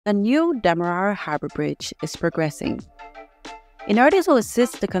The new Demerara Harbour Bridge is progressing. In order to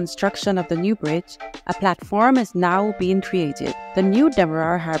assist the construction of the new bridge, a platform is now being created. The new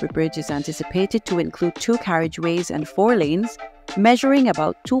Demerara Harbour Bridge is anticipated to include 2 carriageways and 4 lanes, measuring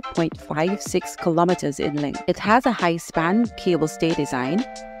about 2.56 kilometers in length. It has a high-span cable stay design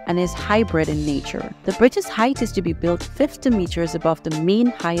and is hybrid in nature. The bridge's height is to be built 50 meters above the main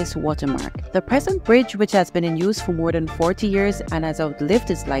highest watermark. The present bridge, which has been in use for more than 40 years and has outlived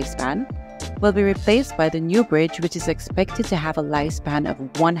its lifespan, will be replaced by the new bridge, which is expected to have a lifespan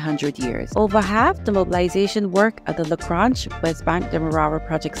of 100 years. Over half the mobilization work at the Lagrange West Bank Demerara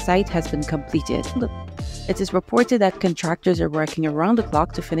project site has been completed. It is reported that contractors are working around the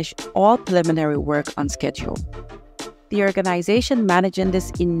clock to finish all preliminary work on schedule. The organization managing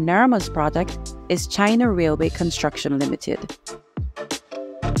this enormous project is China Railway Construction Limited.